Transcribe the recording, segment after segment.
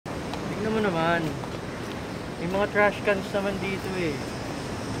Ano mo naman? May mga trash cans naman dito eh.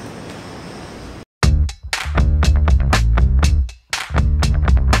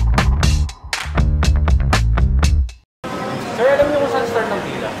 Sir, alam niyo kung saan start ng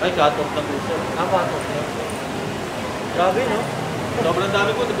pila? Ay, cut-off na po sir. Cut-off na. Grabe, no? Sobrang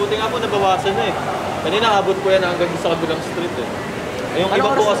dami po. Buti nga po nabawasan na eh. Kanina abot ko yan hanggang sa kabilang street eh. Yung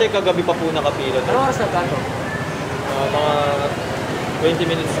iba po kasi kagabi pa po nakapila. Anong oras na cut-off? Mga 20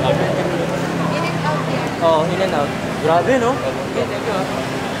 minutes abot. In and out yan. Oo, in and out. Grabe, no?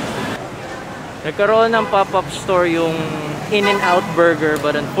 Nagkaroon ng pop-up store yung In-N-Out Burger,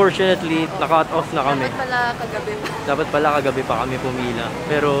 but unfortunately, na-cut off na kami. Dapat pala kagabi pa kami pumila.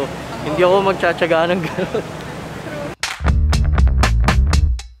 Pero hindi ako magtsatsaga ng gano'n.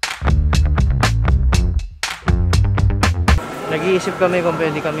 Nag-iisip kami kung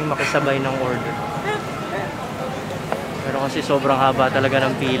pwede kaming makisabay ng order. Pero kasi sobrang haba talaga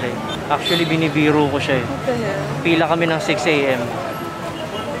ng pila eh. Actually, binibiro ko siya eh. Pila kami ng 6 AM.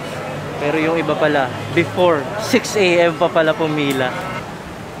 Pero yung iba pala, before 6 AM pa pala pumila.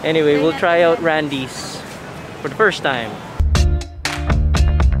 Anyway, we'll try out Randy's for the first time.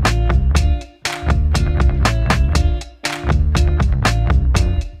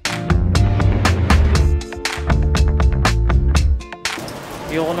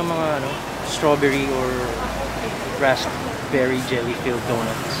 Ayoko ng mga strawberry or raspberry jelly filled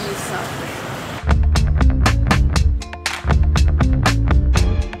donuts.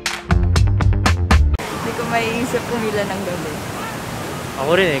 Hindi ko maiisip pumila ng gabi.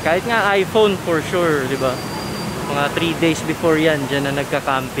 Ako rin eh. Kahit nga iPhone for sure, di ba? Mga 3 days before yan, dyan na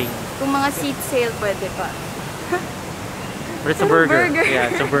nagka-camping. Kung mga seat sale, pwede pa. But it's a burger.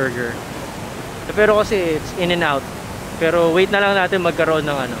 Yeah, it's a burger. Pero kasi it's in and out. Pero wait na lang natin magkaroon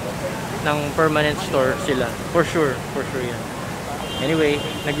ng ng permanent store sila. For sure yan. Anyway,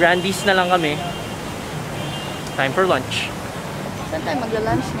 nag-Randy's na lang kami. Time for lunch. Saan tayo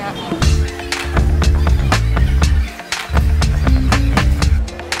magla-lunch nga?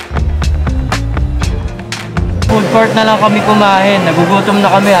 Food court na lang kami kumain. Nagugutom na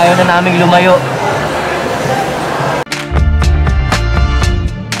kami. Ayaw na naming lumayo.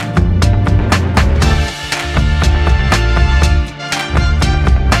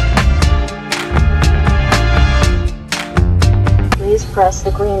 Please press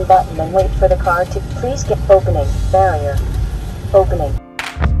the green button and wait for the car to please get opening. Barrier. Opening.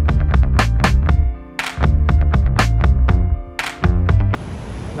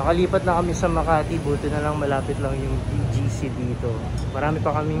 Nakalipat na kami sa Makati. Buti na lang malapit lang yung BGC dito. Marami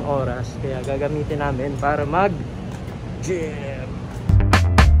pa kaming oras. Kaya gagamitin namin para mag-gym.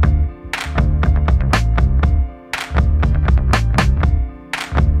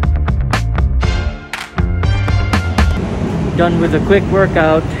 Done with a quick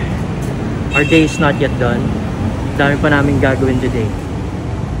workout. Our day is not yet done. Dami pa namin gagawin today.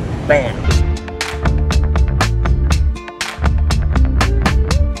 Bam!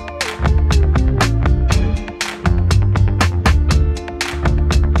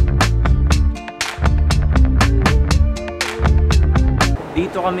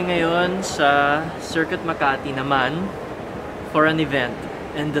 Dito kami ngayon sa Circuit Makati naman for an event.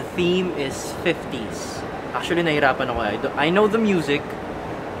 And the theme is 50s. Actually, nahirapan ako. I know the music,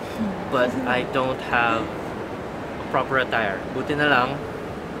 but I don't have a proper attire. Buti na lang,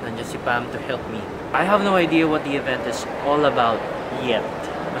 nandiyan si Pam to help me. I have no idea what the event is all about yet.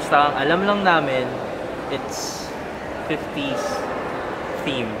 Basta ang alam lang namin, it's 50s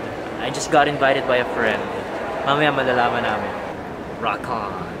themed. I just got invited by a friend. Mamaya malalaman namin. Rock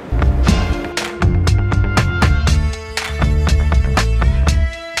on!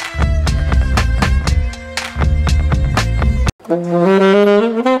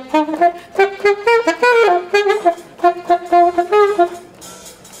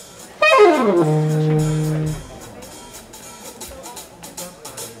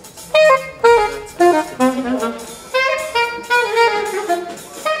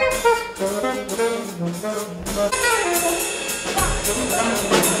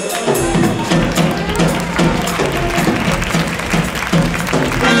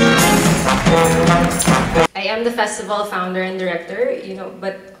 I am the festival founder and director,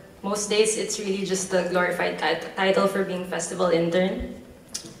 but most days it's really just the glorified title for being festival intern.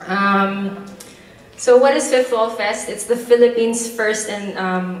 So what is Fifth Wall Fest? It's the Philippines' first and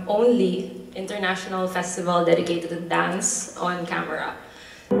only international festival dedicated to dance on camera.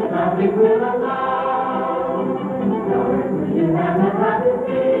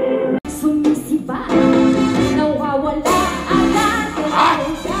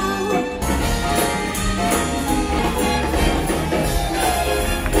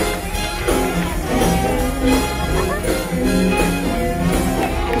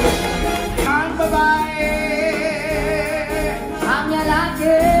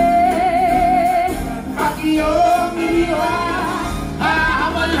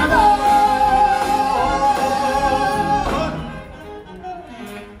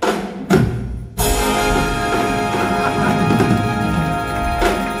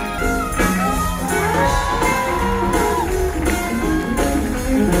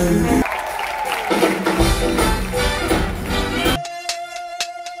 Si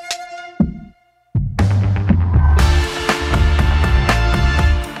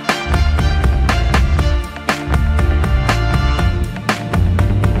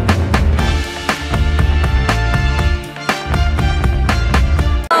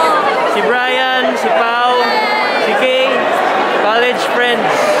Brian, si Pau, si Kay, college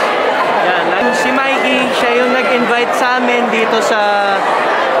friends. Yan. Si Mikey, siya yung nag-invite sa amin dito sa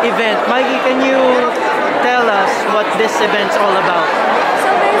event. Mikey, can you tell us what this event's all about?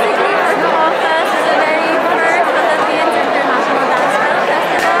 So basically, Festival Fest is the very first Philippines International Dance Film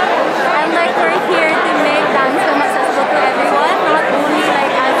Festival. And like we're here to make dance film accessible to everyone, not only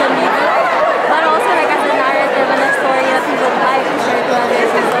like as a medium, but also like as a narrative and a story that we would like to share to others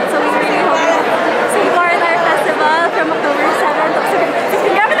as well. So we really hope to support our festival from October 7th to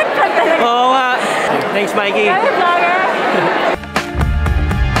Oo nga. Thanks, Mikey.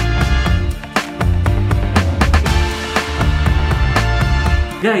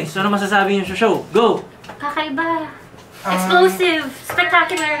 Guys, ano masasabi niyo sa show? Go! Kakaiba. Explosive.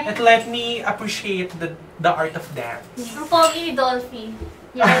 Spectacular. It let me appreciate the art of dance. Ang pogi ni Dolphy.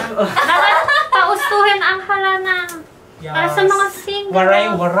 Yeah. Dapat paustuhin ang halana. Yes. Para sa mga single.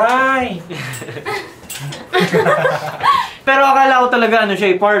 Waray! Pero akala ko talaga ano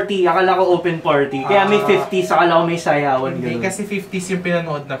siya, party. Akala ko open party. Kaya may 50s, akala ko may sayawan. Hindi, kasi 50s yung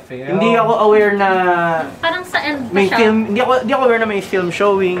pinanood na film. Hindi ako aware na Parang sa end may siya. film. Hindi ako aware na may film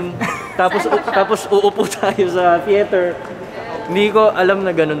showing. Tapos uupo tayo sa theater. Hindi ko alam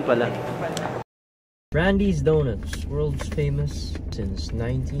na ganun pala. Randy's Donuts, world's famous since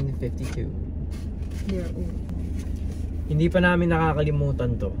 1952. Hindi pa namin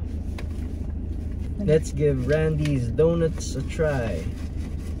nakakalimutan to. Let's give Randy's Donuts a try.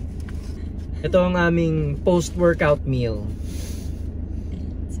 Ito ang aming post-workout meal.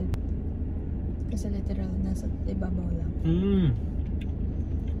 Kasi literal, nasa ibabaw lang.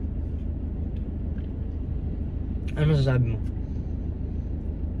 Ano masasabi mo?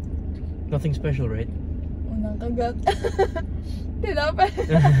 Nothing special, right? Unang kagat. Hindi dapat.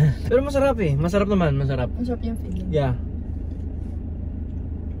 Pero masarap eh. Masarap naman, masarap. Ang sarap yung feeling. Yeah.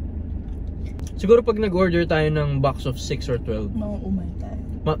 Siguro pag nag-order tayo ng box of 6 or 12, Mauumay tayo.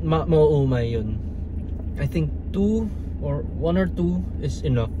 mauumay yun. I think 2 or 1 or 2 is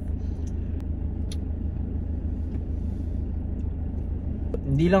enough.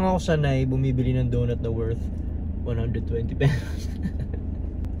 Hindi lang ako sanay bumibili ng donut na worth 120 pesos.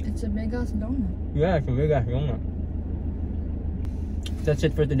 It's a big ass donut. Yeah, it's a big ass donut. That's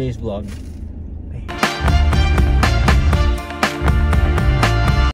it for today's vlog.